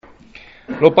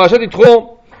Alors, parashat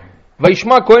Yitro,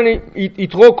 Vaishma Kohen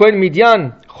Yitro Kohen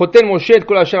Midian, Choten Moshe et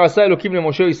Kol Asher Asa Elokim le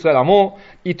Moshe Israël Amo.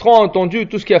 Yitro a entendu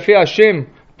tout ce qu'a fait Hachem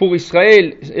pour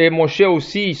Israël et Moshe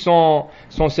aussi son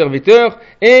serviteur,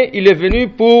 et il est venu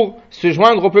pour se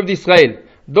joindre au peuple d'Israël.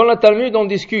 Dans la Talmud, on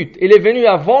discute. Il est venu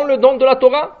avant le don de la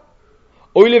Torah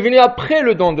ou il est venu après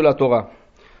le don de la Torah?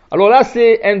 Alors là,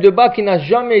 c'est un débat qui n'a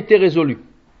jamais été résolu.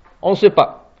 On ne sait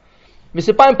pas. Mais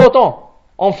c'est pas important.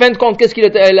 En fin de compte, qu'est-ce qu'il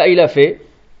a fait?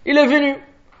 Il est venu.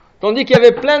 Tandis qu'il y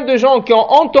avait plein de gens qui ont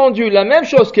entendu la même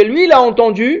chose que lui, il a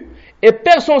entendu, et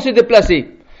personne ne s'est déplacé.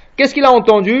 Qu'est-ce qu'il a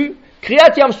entendu?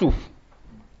 Kriyat Yam-Souf.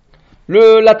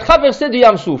 La traversée du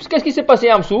Yam-Souf. Qu'est-ce qui s'est passé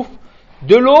à Yam-Souf?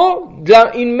 De l'eau,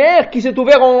 une mer qui s'est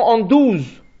ouverte en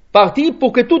 12 parties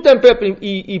pour que tout un peuple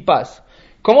y passe.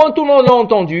 Comment tout le monde l'a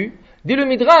entendu? Dit le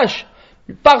Midrash,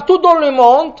 partout dans le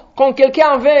monde, quand quelqu'un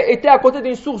avait été à côté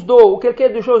d'une source d'eau ou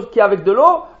quelque chose qui avec de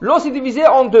l'eau, l'eau s'est divisée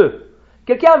en deux.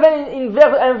 Quelqu'un avait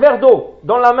un verre d'eau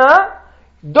dans la main,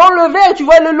 dans le verre tu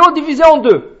vois l'eau divisée en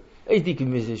deux. Et il dit,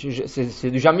 mais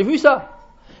c'est jamais vu ça.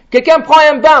 Quelqu'un prend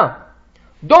un bain,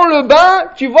 dans le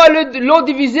bain tu vois l'eau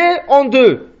divisée en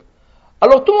deux.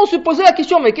 Alors tout le monde se posait la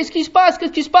question, mais qu'est-ce qui se passe?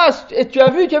 Et tu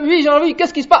as vu, j'ai vu,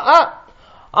 qu'est-ce qui se passe?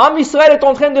 Am Israël est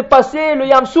en train de passer le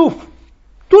Yam-Souf.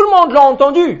 Tout le monde l'a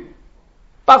entendu.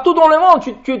 Partout dans le monde,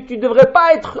 tu devrais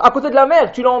pas être à côté de la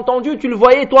mer, tu l'as entendu, tu le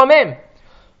voyais toi-même.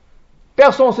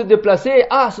 Personne ne s'est déplacé.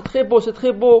 C'est très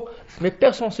beau, mais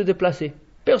personne ne s'est déplacé.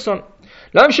 Personne.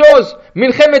 La même chose,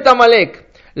 Milchem et Amalek.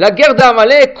 La guerre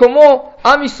d'Amalek, comment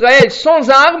Am Israël, sans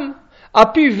armes, a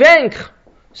pu vaincre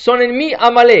son ennemi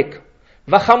Amalek.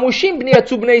 Vachamushim bni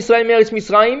yatsu bnei Israël meretz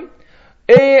Misraim.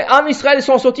 Et Am Israël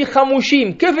sont sortis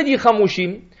Chamushim. Que veut dire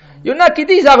Chamushim? Il y en a qui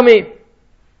disent armés.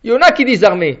 Mais il y en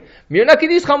a qui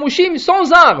disent Chamushim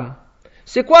sans armes.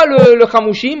 C'est quoi le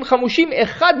Chamushim? Chamushim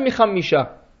echad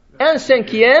michamisha.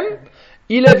 1/5,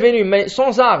 il est venu, mais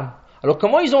sans armes. Alors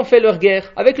comment ils ont fait leur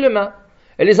guerre? Avec les mains.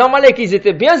 Et les Amalek, ils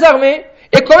étaient bien armés,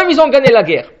 et quand même ils ont gagné la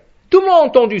guerre. Tout le monde a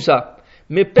entendu ça.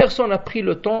 Mais personne n'a pris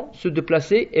le temps de se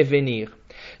déplacer et venir.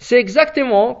 C'est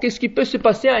exactement ce qui peut se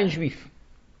passer à un juif.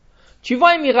 Tu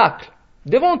vois un miracle.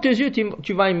 Devant tes yeux,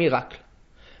 tu vois un miracle.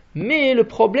 Mais le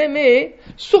problème est,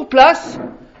 sur place,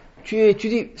 tu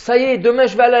dis, ça y est, demain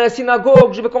je vais aller à la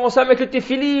synagogue, je vais commencer à mettre le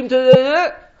téphilim.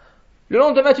 Le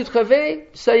lendemain, tu te réveilles,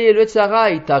 ça y est, le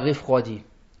Tzara, il t'a refroidi.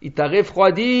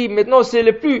 Maintenant c'est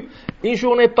le plus. Une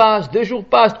journée passe, 2 jours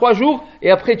passent, 3 jours, et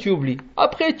après tu oublies.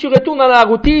 Après tu retournes à la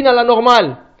routine, à la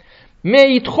normale.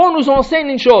 Mais Yitro nous enseigne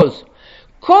une chose.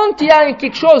 Quand il y a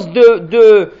quelque chose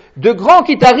de grand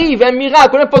qui t'arrive, un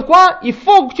miracle, n'importe quoi, il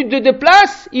faut que tu te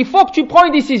déplaces, il faut que tu prends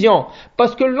une décision.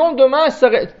 Parce que le lendemain,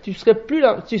 tu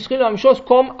serais la même chose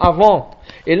comme avant.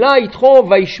 Et là, Yitro,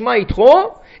 Vaishma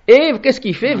Yitro, et qu'est-ce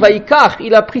qu'il fait? Vaikach,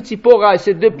 il a pris Tzipora et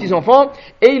ses 2 petits-enfants,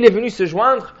 et il est venu se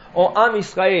joindre en Am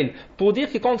Israël. Pour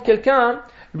dire que quand quelqu'un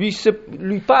lui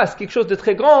passe quelque chose de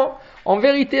très grand, en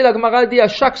vérité, la Gemara dit à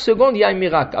chaque seconde, il y a un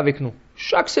miracle avec nous.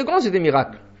 Chaque seconde, c'est des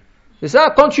miracles. C'est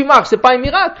ça? Quand tu marches, c'est pas un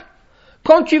miracle.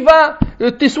 Quand tu vas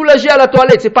t'es soulagé à la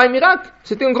toilette, c'est pas un miracle.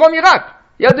 C'est un grand miracle.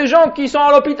 Il y a des gens qui sont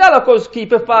à l'hôpital à cause qu'ils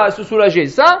peuvent pas se soulager.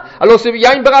 Ça? Alors il y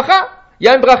a une bracha. Il y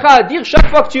a une bracha à dire, chaque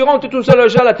fois que tu rentres tout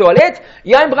soulagé à la toilette,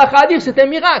 il y a une bracha à dire, c'est un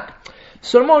miracle.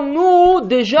 Seulement nous,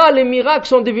 déjà, les miracles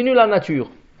sont devenus la nature.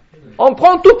 On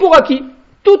prend tout pour acquis.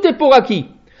 Tout est pour acquis.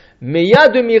 Mais il y a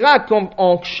des miracles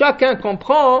chacun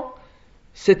comprend,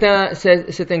 c'est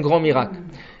un grand miracle.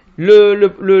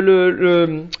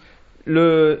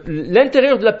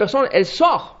 L'intérieur de la personne, elle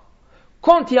sort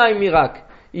quand il y a un miracle.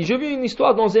 Et j'ai vu une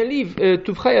histoire dans un livre,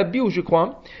 Toufraï Abiou, je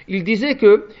crois. Il disait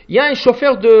que il y a un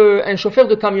chauffeur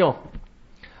de camion.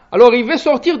 Alors il veut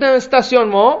sortir d'un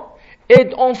stationnement et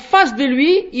en face de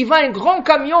lui, il va un grand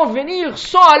camion venir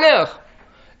 100 à l'heure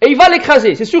et il va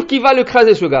l'écraser. C'est sûr qu'il va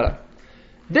l'écraser, ce gars-là.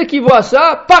 Dès qu'il voit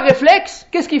ça, par réflexe,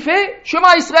 qu'est-ce qu'il fait?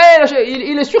 Shema Israël,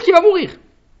 il est sûr qu'il va mourir.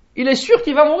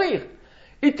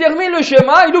 Il termine le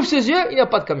schéma, il ouvre ses yeux, il n'y a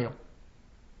pas de camion.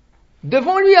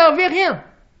 Devant lui, il n'y avait rien.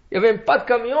 Il n'y avait pas de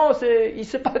camion, il ne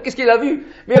sait pas qu'est-ce qu'il a vu,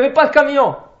 mais il n'y avait pas de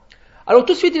camion. Alors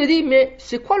tout de suite, il a dit, mais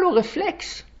c'est quoi le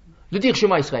réflexe de dire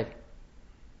Shema Israël?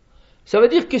 Ça veut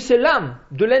dire que c'est l'âme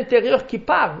de l'intérieur qui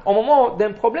parle. Au moment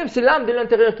d'un problème, c'est l'âme de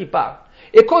l'intérieur qui parle.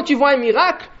 Et quand tu vois un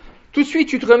miracle, tout de suite,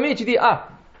 tu te remets et tu dis,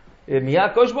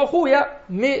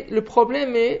 mais le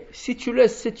problème est, si tu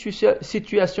laisses cette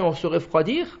situation se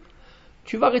refroidir,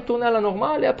 tu vas retourner à la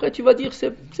normale et après tu vas dire,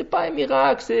 c'est pas un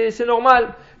miracle, c'est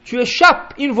normal. Tu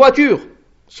échappes une voiture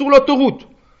sur l'autoroute,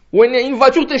 ou une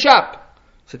voiture t'échappe.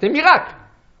 C'est un miracle.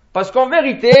 Parce qu'en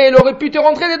vérité, elle aurait pu te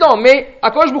rentrer dedans, mais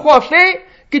à quoi je me crois fait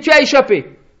que tu as échappé?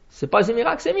 C'est pas un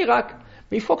miracle, c'est un miracle.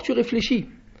 Mais il faut que tu réfléchis.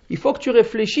 Il faut que tu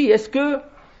réfléchis. Est-ce que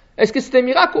c'est un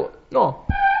miracle? Non.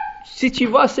 Si tu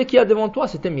vois ce qu'il y a devant toi,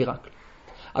 c'est un miracle.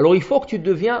 Alors il faut que tu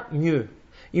deviens mieux.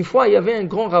 Une fois, il y avait un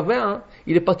grand rabbin,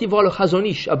 il est parti voir le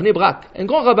Chazonish à Bnei Brak, un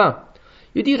grand rabbin.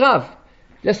 Il dit, Rav,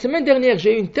 la semaine dernière,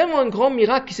 j'ai eu tellement un grand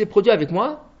miracle qui s'est produit avec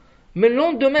moi, mais le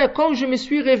lendemain, quand je me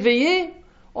suis réveillé,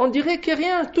 on dirait que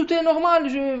rien, tout est normal.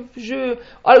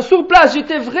 Alors, sur place,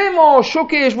 j'étais vraiment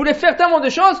choqué, je voulais faire tellement de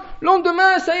choses. Le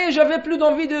lendemain, ça y est, j'avais plus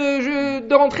d'envie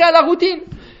de rentrer à la routine.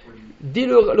 Dit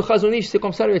le Chazonish, c'est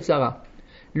comme ça le Yetzara.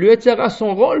 Le Yetzara,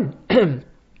 son rôle,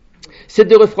 c'est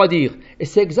de refroidir. Et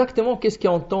c'est exactement qu'est-ce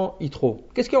qu'entend Yitro.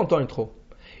 Qu'est-ce qu'entend Yitro?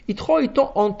 Yitro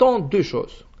entend deux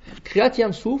choses. Kriyat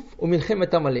Yam Souf ou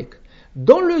Milchemet Amalek.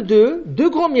 Dans le deux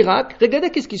grands miracles, regardez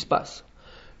qu'est-ce qui se passe.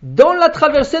 Dans la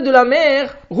traversée de la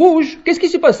mer Rouge, qu'est-ce qui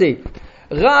s'est passé?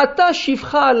 Ra'ata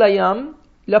Shifcha Alayam,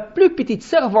 la plus petite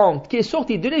servante qui est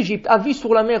sortie de l'Égypte, a vu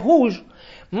sur la mer Rouge,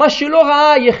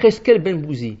 Mashelora Yecheskel ben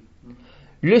Bouzi.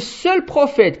 Le seul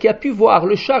prophète qui a pu voir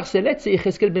le char céleste, c'est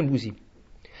Yecheskel ben Bouzi.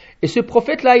 Et ce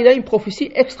prophète-là, il a une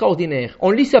prophétie extraordinaire. On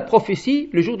lit sa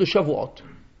prophétie le jour de Shavuot.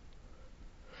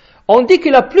 On dit que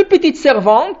la plus petite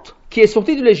servante qui est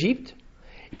sortie de l'Égypte,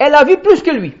 elle a vu plus que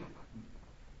lui.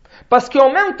 Parce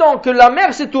qu'en même temps que la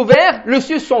mer s'est ouverte, les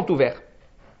cieux sont ouverts.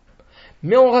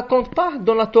 Mais on ne raconte pas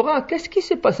dans la Torah qu'est-ce qui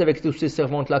s'est passé avec toutes ces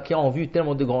servantes-là qui ont vu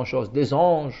tellement de grandes choses. Des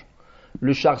anges,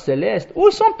 le char céleste.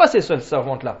 Où sont passées ces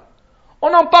servantes-là?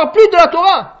 On n'en parle plus de la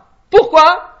Torah.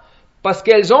 Pourquoi? Parce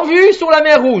qu'elles ont vu sur la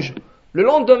mer Rouge. Le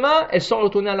lendemain, elles sont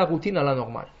retournées à la routine, à la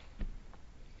normale.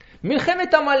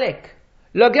 Milchemet Amalek,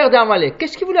 la guerre d'Amalek.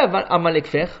 Qu'est-ce qu'il voulait Amalek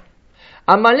faire?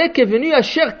 Amalek est venu à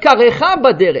Sher Karecha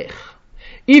Baderech.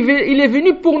 Il est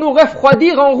venu pour nous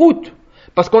refroidir en route.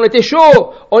 Parce qu'on était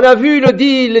chaud. On a vu le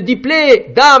dix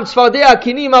plaies, Dam, Sfardea,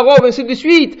 Kini, Marov, ainsi de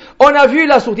suite. On a vu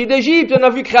la sortie d'Égypte. On a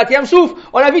vu Kriyat Yam Souf.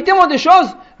 On a vu tellement de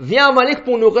choses. Vient Amalek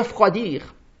pour nous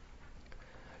refroidir.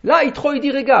 Là, il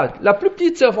dit, regarde, la plus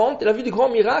petite servante, elle a vu de grands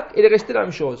miracles, elle est restée la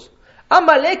même chose.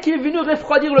 Amalek est venu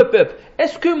refroidir le peuple.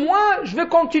 Est-ce que moi, je vais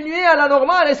continuer à la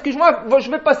normale? Est-ce que je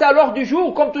vais passer à l'ordre du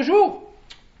jour, comme toujours?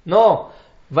 Non.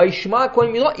 Vaishma, quand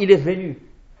il est venu.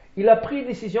 Il a pris une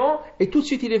décision, et tout de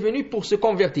suite, il est venu pour se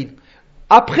convertir.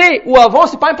 Après ou avant,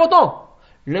 c'est pas important.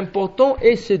 L'important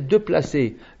est se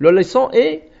déplacer. Le leçon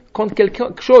est, quand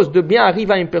quelque chose de bien arrive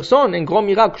à une personne, un grand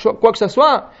miracle, quoi que ce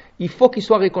soit, il faut qu'il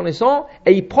soit reconnaissant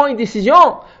et il prend une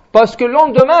décision. Parce que le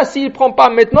lendemain, s'il ne prend pas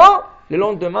maintenant, le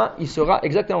lendemain, il sera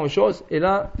exactement la même chose. Et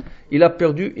là, il a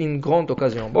perdu une grande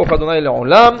occasion. Bon, Adonai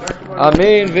l'Olam.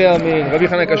 Amen ve Amen. Rabbi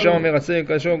Chanakashon, Meratzeh,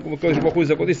 Kashon, Kodesh Baruch Hu,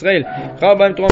 Zakot Israël.